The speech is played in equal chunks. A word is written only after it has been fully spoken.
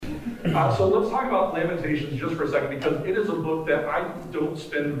So let's talk about Lamentations just for a second, because it is a book that I don't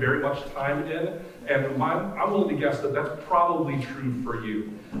spend very much time in, and I'm willing to guess that that's probably true for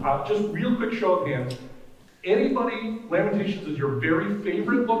you. Just real quick show of hands. Anybody, Lamentations is your very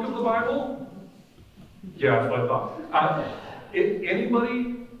favorite book of the Bible? Yeah, that's what I thought.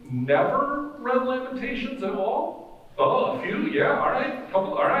 Anybody never read Lamentations at all? Oh, a few, yeah, all right,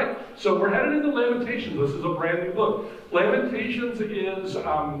 couple, all right. So we're headed into Lamentations. This is a brand new book. Lamentations is,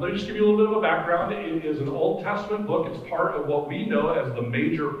 let me just give you a little bit of a background. It is an Old Testament book. It's part of what we know as the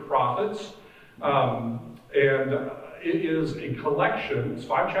major prophets. It is a collection, it's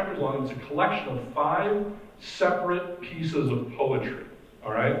 5 chapters long, it's a collection of 5 separate pieces of poetry,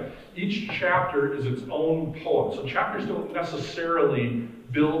 all right? Each chapter is its own poem. So chapters don't necessarily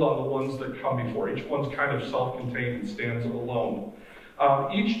build on the ones that come before. Each one's kind of self-contained and stands alone.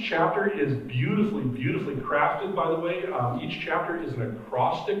 Each chapter is beautifully, beautifully crafted, by the way. Each chapter is an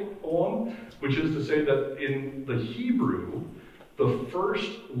acrostic poem, which is to say that in the Hebrew, the first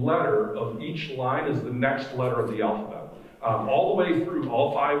letter of each line is the next letter of the alphabet. All the way through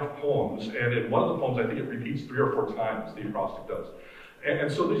all 5 poems, and in one of the poems, I think it repeats 3 or 4 times, the acrostic does. And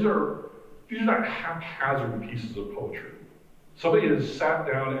so these are not haphazard pieces of poetry. Somebody has sat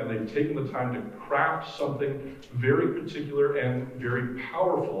down and they've taken the time to craft something very particular and very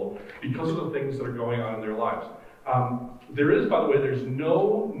powerful because of the things that are going on in their lives. There is, by the way, there's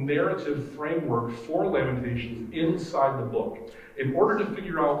no narrative framework for Lamentations inside the book. In order to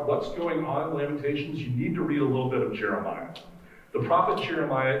figure out what's going on in Lamentations, you need to read a little bit of Jeremiah. The prophet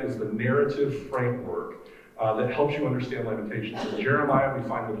Jeremiah is the narrative framework that helps you understand Lamentations. In Jeremiah, we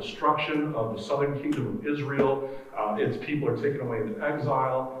find the destruction of the southern kingdom of Israel. Its people are taken away into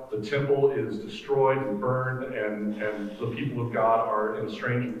exile. The temple is destroyed and burned, and the people of God are in a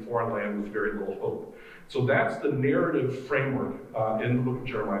strange and foreign land with very little hope. So that's the narrative framework in the book of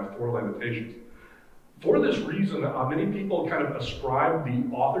Jeremiah for Lamentations. For this reason, many people kind of ascribe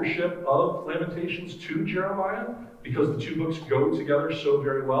the authorship of Lamentations to Jeremiah because the 2 books go together so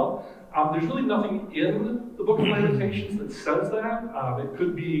very well. There's really nothing in the book of Lamentations that says that. It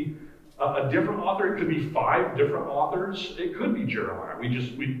could be a different author. It could be 5 different authors. It could be Jeremiah.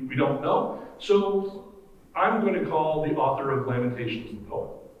 We don't know. So I'm going to call the author of Lamentations the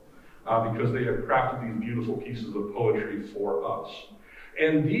poet because they have crafted these beautiful pieces of poetry for us.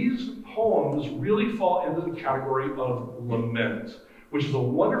 And these poems really fall into the category of lament, which is a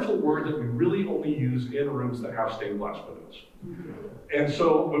wonderful word that we really only use in rooms that have stained glass windows. And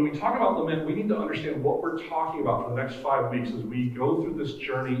so when we talk about lament, we need to understand what we're talking about for the next 5 weeks as we go through this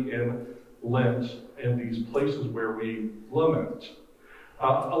journey in Lent and these places where we lament.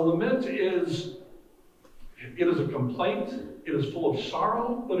 A lament is a complaint, it is full of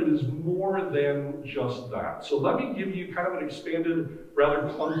sorrow, but it is more than just that. So let me give you kind of an expanded, rather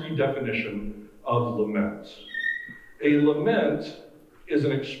clunky definition of lament. A lament is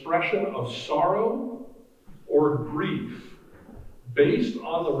an expression of sorrow or grief based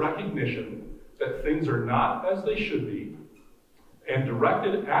on the recognition that things are not as they should be and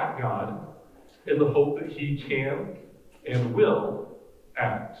directed at God in the hope that He can and will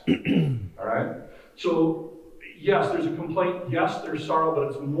act. All right? So, yes, there's a complaint. Yes, there's sorrow, but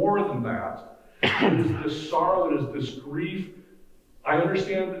it's more than that. It is this sorrow. It is this grief. I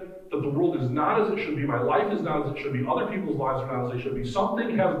understand that the world is not as it should be. My life is not as it should be. Other people's lives are not as they should be. Something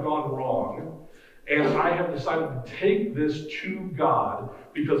has gone wrong, and I have decided to take this to God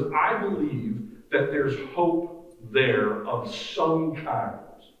because I believe that there's hope there of some kind.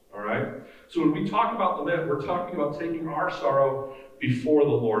 All right? So when we talk about lament, we're talking about taking our sorrow before the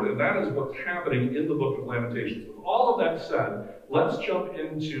Lord, and that is what's happening in the book of Lamentations. With all of that said, let's jump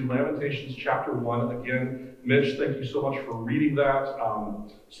into Lamentations chapter 1. Again, Mitch, thank you so much for reading that,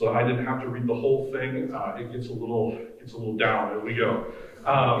 so that I didn't have to read the whole thing. It gets a little down. There we go.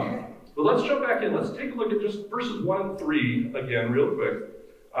 But let's jump back in. Let's take a look at just verses 1 and 3 again, real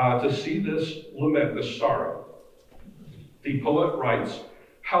quick, to see this lament, this sorrow. The poet writes,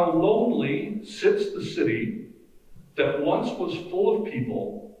 "How lonely sits the city that once was full of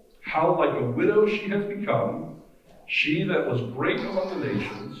people, how like a widow she has become, she that was great among the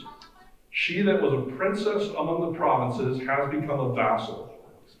nations, she that was a princess among the provinces has become a vassal.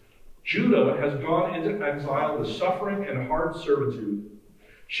 Judah has gone into exile with suffering and hard servitude.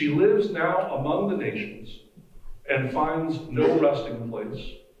 She lives now among the nations and finds no resting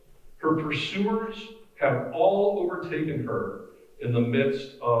place. Her pursuers have all overtaken her in the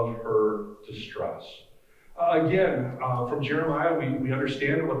midst of her distress." Again, from Jeremiah, we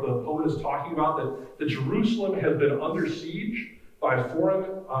understand what the poet is talking about, that Jerusalem has been under siege by a foreign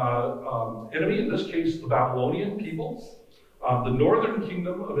enemy, in this case, the Babylonian people. The northern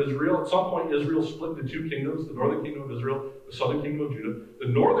kingdom of Israel, at some point Israel split into two kingdoms, the northern kingdom of Israel, the southern kingdom of Judah. The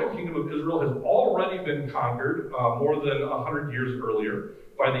northern kingdom of Israel has already been conquered more than 100 years earlier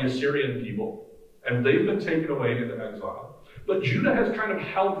by the Assyrian people, and they've been taken away into exile. But Judah has kind of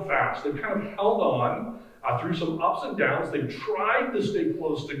held fast. They've kind of held on through some ups and downs. They've tried to stay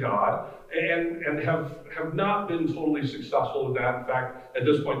close to God and have not been totally successful with that. In fact, at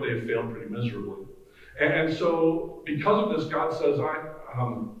this point, they have failed pretty miserably. And so, because of this, God says,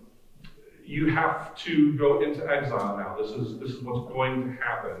 you have to go into exile now. This is what's going to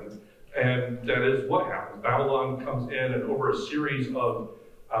happen. And that is what happens. Babylon comes in, and over a series of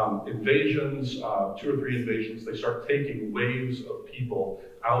invasions, 2 or 3 invasions, they start taking waves of people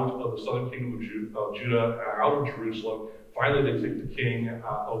out of the southern kingdom of Judah, out of Jerusalem. Finally, they take the king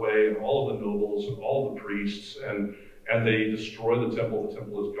away, and all of the nobles, and all of the priests, and they destroy the temple. The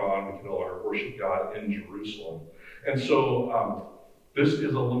temple is gone. We can no longer worship God in Jerusalem. And so this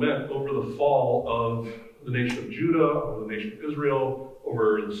is a lament over the fall of the nation of Judah, over the nation of Israel,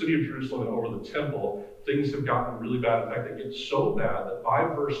 over the city of Jerusalem, and over the temple. Things have gotten really bad. In fact, it gets so bad that by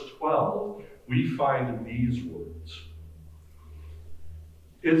verse 12, we find these words.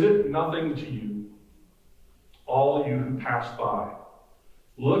 Is it nothing to you, all you who pass by?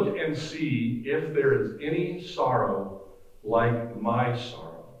 Look and see if there is any sorrow like my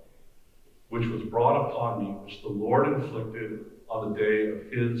sorrow, which was brought upon me, which the Lord inflicted on the day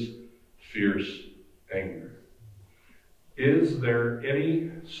of his fierce anger. Is there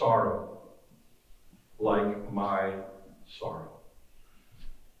any sorrow like my sorrow?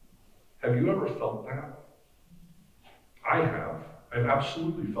 Have you ever felt that? I have. I've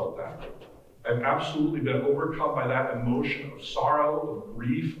absolutely felt that. I've absolutely been overcome by that emotion of sorrow, of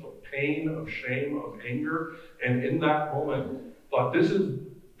grief, of pain, of shame, of anger. And in that moment, thought, this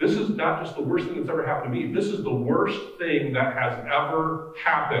is not just the worst thing that's ever happened to me. This is the worst thing that has ever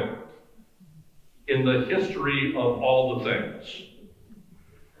happened in the history of all the things.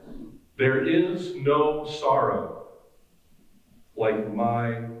 There is no sorrow like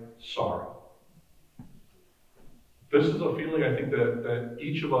my sorrow. This is a feeling I think that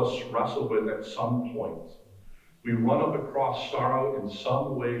each of us wrestle with at some point. We run up across sorrow in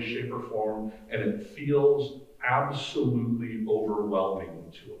some way, shape, or form, and it feels absolutely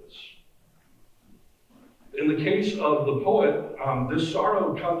overwhelming to us. In the case of the poet, this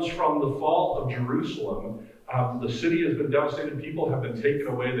sorrow comes from the fall of Jerusalem. The city has been devastated. People have been taken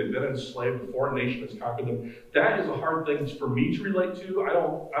away. They've been enslaved. A foreign nation has conquered them. That is a hard thing for me to relate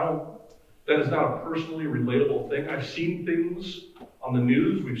to. That is not a personally relatable thing. I've seen things on the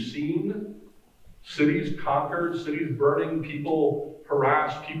news. We've seen cities conquered, cities burning, people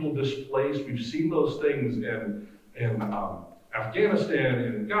harassed, people displaced. We've seen those things in Afghanistan,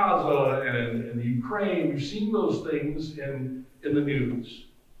 in Gaza, and in the Ukraine. We've seen those things in the news.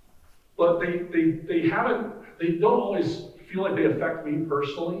 But they don't always feel like they affect me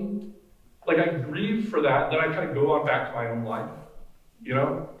personally. Like I grieve for that, then I kind of go on back to my own life, you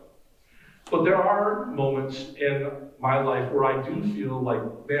know? But there are moments in my life where I do feel like,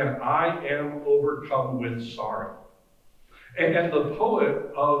 man, I am overcome with sorrow. And the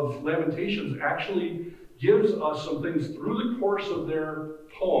poet of Lamentations actually gives us some things through the course of their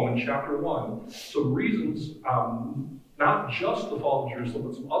poem in chapter 1, some reasons, not just the fall of Jerusalem,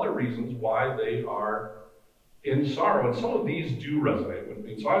 but some other reasons why they are in sorrow. And some of these do resonate with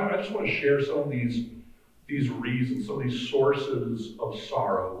me. So I just want to share some of these reasons, some of these sources of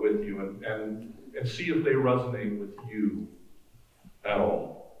sorrow with you and see if they resonate with you at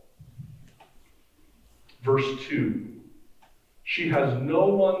all. Verse 2, she has no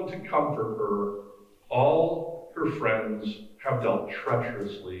one to comfort her. All her friends have dealt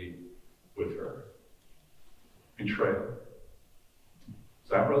treacherously with her. Betrayal.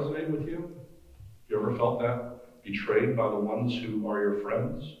 Does that resonate with you? You ever felt that? Betrayed by the ones who are your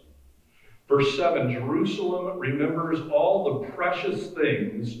friends? Verse 7, Jerusalem remembers all the precious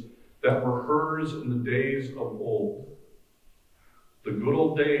things that were hers in the days of old. The good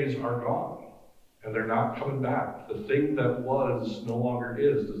old days are gone, and they're not coming back. The thing that was no longer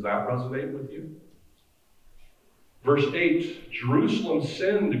is. Does that resonate with you? Verse 8, Jerusalem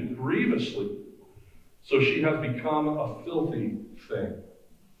sinned grievously, so she has become a filthy thing.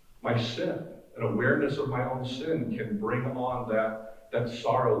 My sin, an awareness of my own sin, can bring on that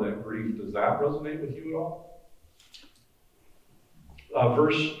sorrow, that grief. Does that resonate with you at all?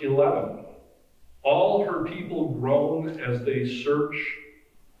 Verse 11. All her people groan as they search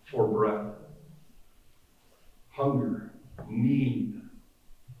for bread. Hunger, need,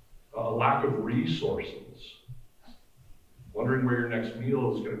 a lack of resources. Wondering where your next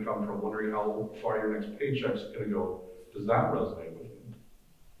meal is going to come from. Wondering how far your next paycheck is going to go. Does that resonate with you?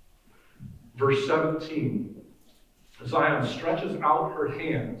 Verse 17, Zion stretches out her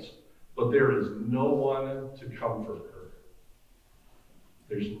hands, but there is no one to comfort her.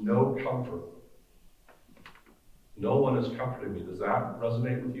 There's no comfort. No one is comforting me. Does that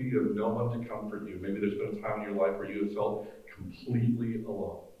resonate with you? You have no one to comfort you. Maybe there's been a time in your life where you have felt completely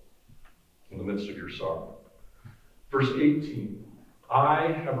alone in the midst of your sorrow. Verse 18, I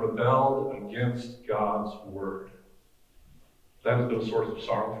have rebelled against God's word. That has been a source of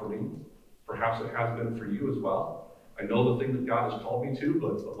sorrow for me. Perhaps it has been for you as well. I know the thing that God has called me to,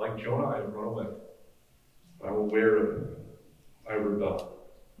 but like Jonah, I have run away. I'm aware of it. I rebel.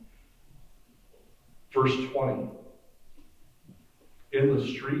 Verse 20, in the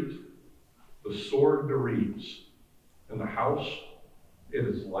street, the sword bereaves. In the house, it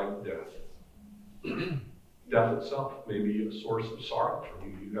is like death. Death itself may be a source of sorrow for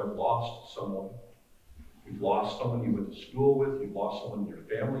you. You have lost someone. You've lost someone you went to school with. You've lost someone in your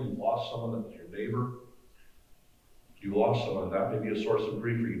family. You've lost someone that was your neighbor. You lost someone. That may be a source of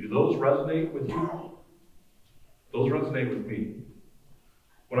grief for you. Do those resonate with you? Those resonate with me.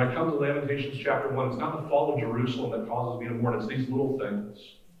 When I come to Lamentations chapter 1, it's not the fall of Jerusalem that causes me to mourn. It's these little things.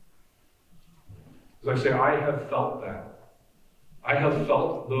 As I say, I have felt that. I have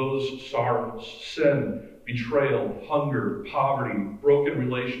felt those sorrows, sin, betrayal, hunger, poverty, broken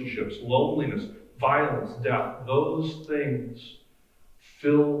relationships, loneliness, violence, death. Those things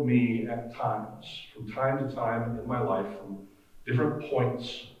fill me at times, from time to time in my life, from different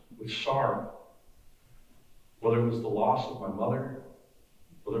points with sorrow. Whether it was the loss of my mother,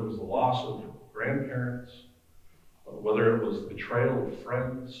 whether it was the loss of grandparents, whether it was the betrayal of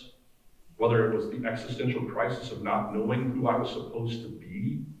friends, whether it was the existential crisis of not knowing who I was supposed to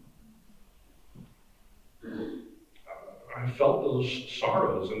be. I felt those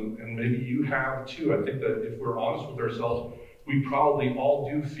sorrows, and maybe you have too. I think that if we're honest with ourselves, we probably all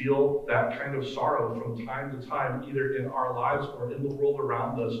do feel that kind of sorrow from time to time, either in our lives or in the world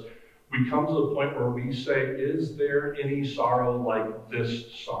around us. We come to the point where we say, is there any sorrow like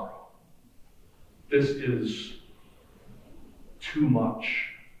this sorrow? This is too much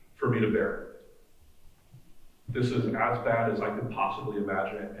for me to bear. This is as bad as I could possibly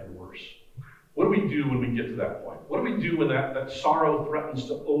imagine it, and worse. What do we do when we get to that point? What do we do when that sorrow threatens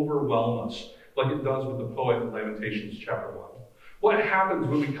to overwhelm us, like it does with the poet in Lamentations chapter 1? What happens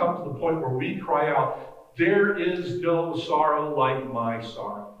when we come to the point where we cry out, there is no sorrow like my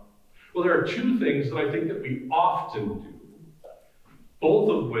sorrow? Well, there are two things that I think that we often do, both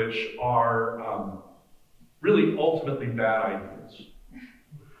of which are really ultimately bad ideas.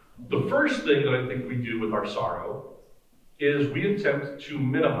 The first thing that I think we do with our sorrow is we attempt to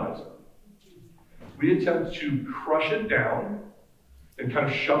minimize it. We attempt to crush it down and kind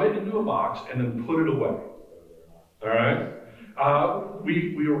of shove it into a box and then put it away. All right?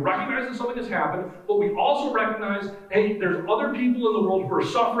 We recognize that something has happened, but we also recognize, hey, there's other people in the world who are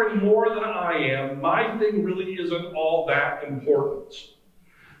suffering more than I am. My thing really isn't all that important.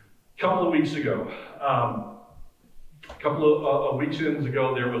 A couple of weeks ago,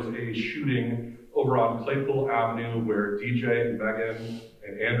 there was a shooting over on Claypool Avenue where DJ and Megan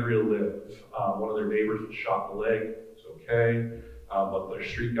and Andrea live. One of their neighbors was shot in the leg. It's okay, but their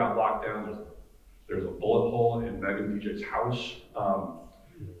street got locked down. There's a bullet hole in Megan and DJ's house.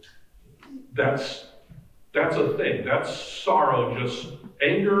 That's a thing. That's sorrow, just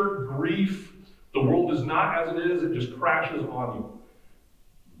anger, grief. The world is not as it is. It just crashes on you.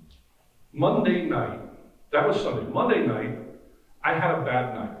 Monday night, that was Sunday. Monday night, I had a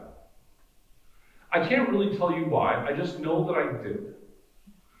bad night. I can't really tell you why. I just know that I did.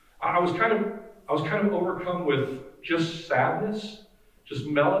 I was kind of overcome with just sadness, just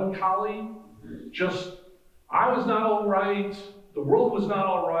melancholy, just I was not all right. The world was not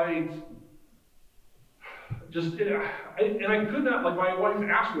all right. I could not, like my wife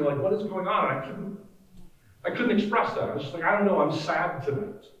asked me, like, what is going on? And I couldn't express that. I was just like, I don't know, I'm sad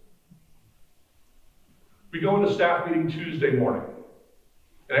tonight. We go into staff meeting Tuesday morning.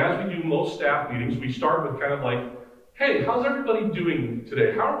 And as we do most staff meetings, we start with kind of like, hey, how's everybody doing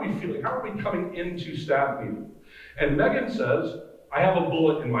today? How are we feeling? How are we coming into staff meeting? And Megan says, I have a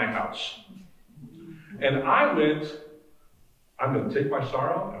bullet in my house. And I went, I'm going to take my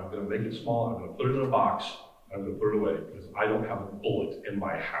sorrow, and I'm going to make it small, and I'm going to put it in a box, and I'm going to put it away, because I don't have a bullet in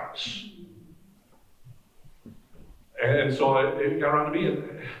my house. And so it got around to me,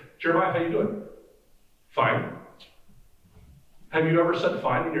 and Jeremiah, how you doing? Fine. Have you ever said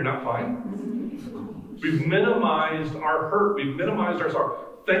fine when you're not fine? We've minimized our hurt. We've minimized our sorrow.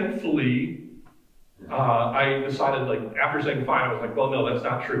 Thankfully, I decided, like, after saying fine, I was like, well, no, that's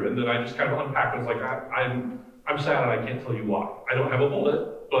not true. And then I just kind of unpacked. I was like, I'm sad and I can't tell you why. I don't have a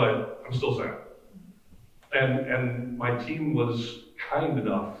bullet, but I'm still sad. And my team was kind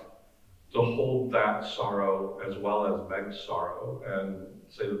enough to hold that sorrow as well as Meg's sorrow and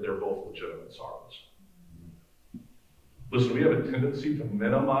say that they're both legitimate sorrows. Listen, we have a tendency to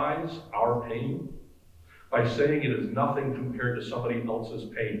minimize our pain by saying it is nothing compared to somebody else's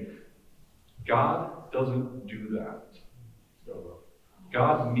pain. God doesn't do that.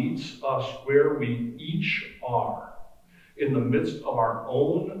 God meets us where we each are, in the midst of our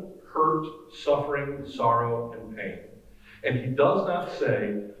own hurt, suffering, sorrow, and pain. And he does not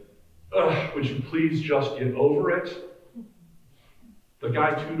say, would you please just get over it? The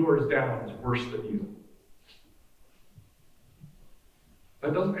guy 2 doors down is worse than you.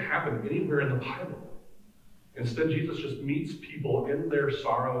 That doesn't happen anywhere in the Bible. Instead, Jesus just meets people in their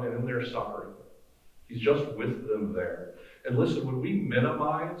sorrow and in their suffering. He's just with them there. And listen, when we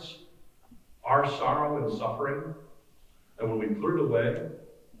minimize our sorrow and suffering, and when we put it away,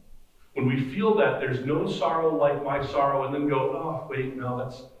 when we feel that there's no sorrow like my sorrow, and then go, oh, wait, no,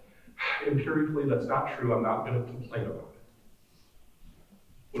 that's empirically, that's not true. I'm not going to complain about it.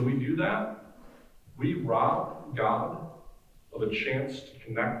 When we do that, we rob God of a chance to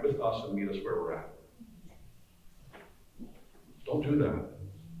connect with us and meet us where we're at. Don't do that.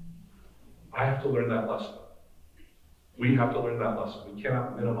 I have to learn that lesson. We have to learn that lesson. We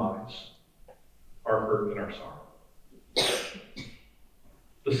cannot minimize our hurt and our sorrow.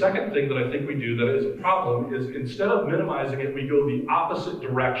 The second thing that I think we do that is a problem is instead of minimizing it, we go the opposite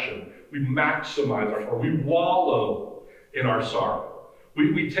direction. We maximize our sorrow. We wallow in our sorrow.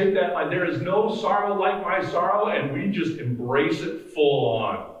 We take that like there is no sorrow like my sorrow, and we just embrace it full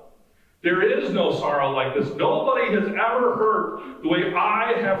on. There is no sorrow like this. Nobody has ever hurt the way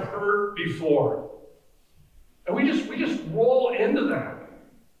I have hurt before. And we just roll into that.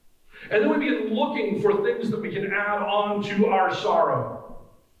 And then we begin looking for things that we can add on to our sorrow.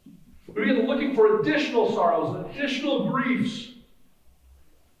 We begin looking for additional sorrows and additional griefs.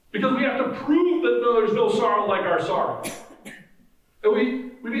 Because we have to prove that there's no sorrow like our sorrow. And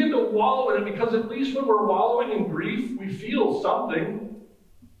we begin to wallow in it because at least when we're wallowing in grief, we feel something.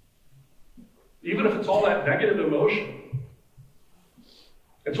 Even if it's all that negative emotion.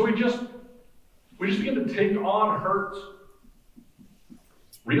 And so we just begin to take on hurt.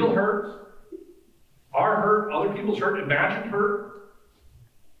 Real hurt. Our hurt, other people's hurt, imagined hurt.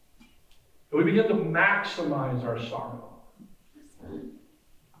 And we begin to maximize our sorrow.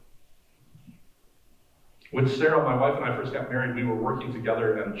 When Sarah, my wife, and I first got married, we were working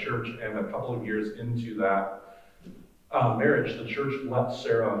together at a church, and a couple of years into that marriage, the church let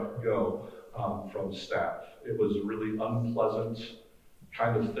Sarah go from staff. It was a really unpleasant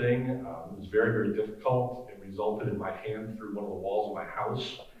kind of thing. It was very, very difficult. It resulted in my hand through one of the walls of my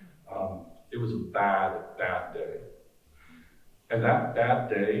house. It was a bad, bad day. And that bad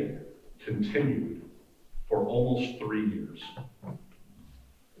day continued for almost 3 years.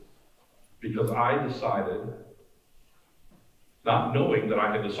 Because I decided, not knowing that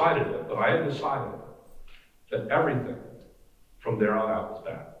I had decided it, but I had decided that everything from there on out was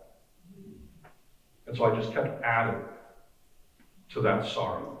bad. And so I just kept adding to that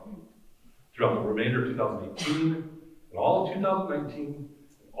sorrow throughout the remainder of 2018, and all of 2019, and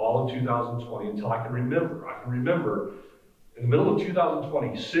all of 2020, until I can remember. I can remember in the middle of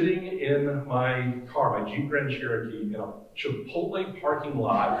 2020, sitting in my car, my Jeep Grand Cherokee, in a Chipotle parking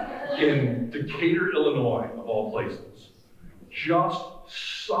lot in Decatur, Illinois, of all places, just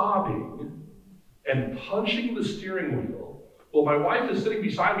sobbing and punching the steering wheel. Well, my wife is sitting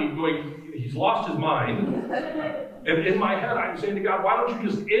beside me going, he's lost his mind. And in my head, I'm saying to God, why don't you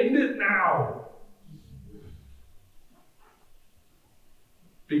just end it now?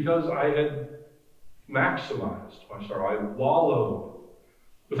 Because I had maximized my sorrow. I wallowed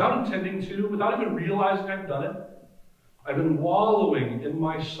without intending to, without even realizing I've done it. I've been wallowing in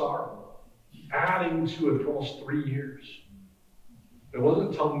my sorrow, adding to it for almost 3 years. It wasn't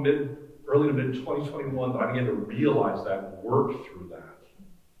until early to mid 2021 that I began to realize that and work through that.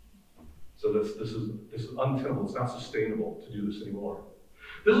 So this is untenable. It's not sustainable to do this anymore.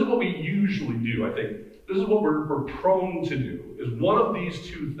 This is what we usually do, I think. This is what we're prone to do, is one of these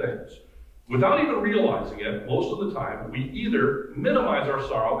two things. Without even realizing it, most of the time, we either minimize our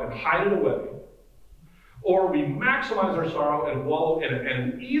sorrow and hide it away, or we maximize our sorrow and wallow in it.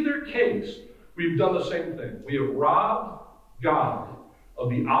 And in either case, we've done the same thing. We have robbed God of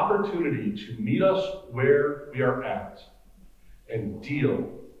the opportunity to meet us where we are at and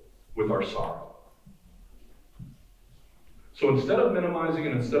deal with our sorrow. So instead of minimizing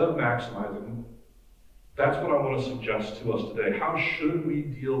and instead of maximizing, that's what I want to suggest to us today. How should we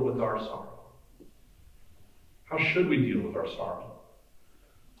deal with our sorrow? How should we deal with our sorrow?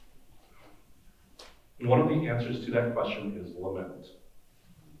 And one of the answers to that question is lament.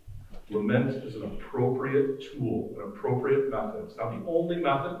 Lament is an appropriate tool, an appropriate method. It's not the only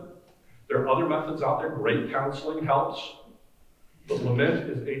method. There are other methods out there. Great counseling helps. But lament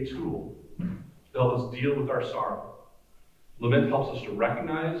is a tool to help us deal with our sorrow. Lament helps us to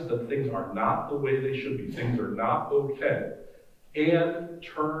recognize that things are not the way they should be. Things are not okay. And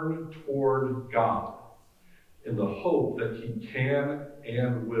turn toward God in the hope that He can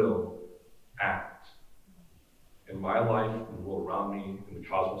and will act in my life, in the world around me, in the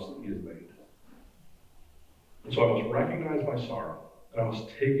cosmos that He has made. And so I must recognize my sorrow, and I must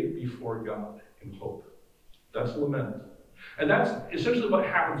take it before God in hope. That's lament. And that's essentially what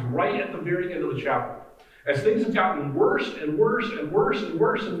happens right at the very end of the chapter. As things have gotten worse and worse and worse and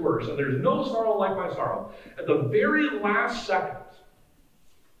worse and worse, and there's no sorrow like my sorrow, at the very last second,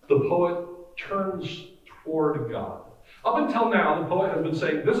 the poet turns toward God. Up until now, the poet has been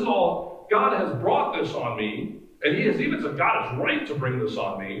saying, this is all, God has brought this on me, and he has even said, God is right to bring this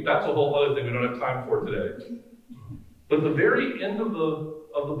on me. That's a whole other thing we don't have time for today. But at the very end of the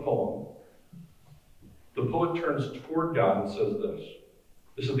poem, the poet turns toward God and says this.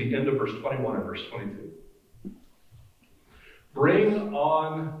 This is the end of verse 21 and verse 22. Bring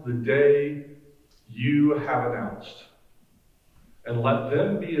on the day you have announced, and let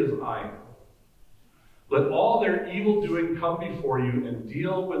them be as I am. Let all their evil doing come before you, and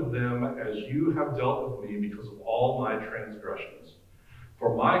deal with them as you have dealt with me because of all my transgressions.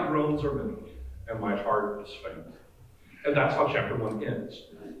 For my groans are many, and my heart is faint. And that's how chapter 1 ends.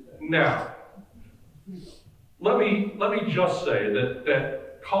 Now, let me just say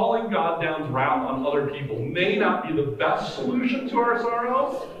that calling God down's wrath on other people may not be the best solution to our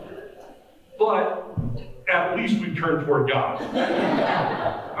sorrow, but at least we've turned toward God.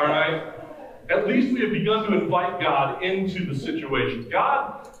 All right? At least we have begun to invite God into the situation.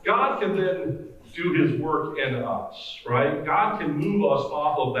 God can then do His work in us, right? God can move us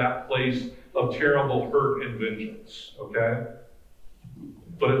off of that place of terrible hurt and vengeance, okay?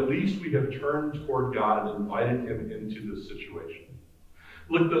 But at least we have turned toward God and invited Him into this situation.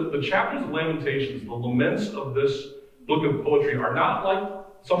 Look, the chapters of Lamentations, the laments of this book of poetry are not like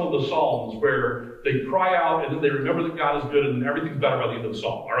some of the Psalms where they cry out and then they remember that God is good and then everything's better by the end of the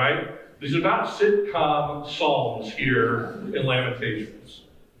Psalm, all right? These are not sitcom Psalms here in Lamentations.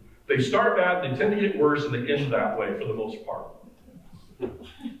 They start bad, they tend to get worse, and they end that way for the most part.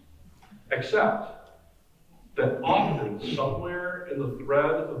 Except that often, somewhere in the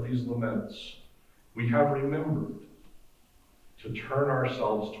thread of these laments, we have remembered to turn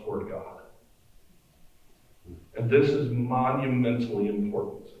ourselves toward God. And this is monumentally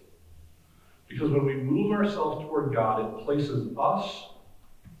important. Because when we move ourselves toward God, it places us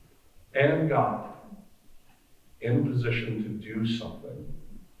and God in position to do something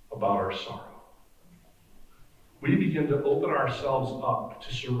about our sorrow. We begin to open ourselves up,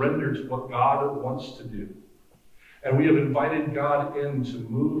 to surrender to what God wants to do. And we have invited God in to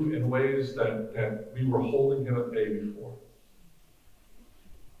move in ways that we were holding Him at bay before.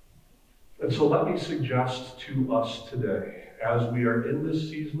 And so let me suggest to us today, as we are in this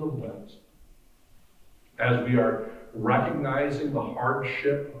season of Lent, as we are recognizing the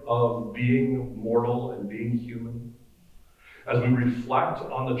hardship of being mortal and being human, as we reflect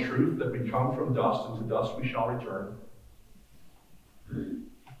on the truth that we come from dust and to dust we shall return,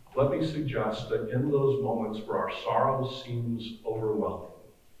 let me suggest that in those moments where our sorrow seems overwhelming,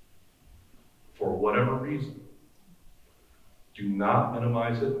 for whatever reason, do not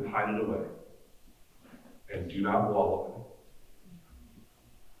minimize it and hide it away, and do not wallow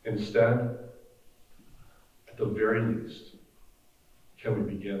in it. Instead, at the very least, can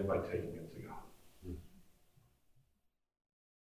we begin by taking it to God?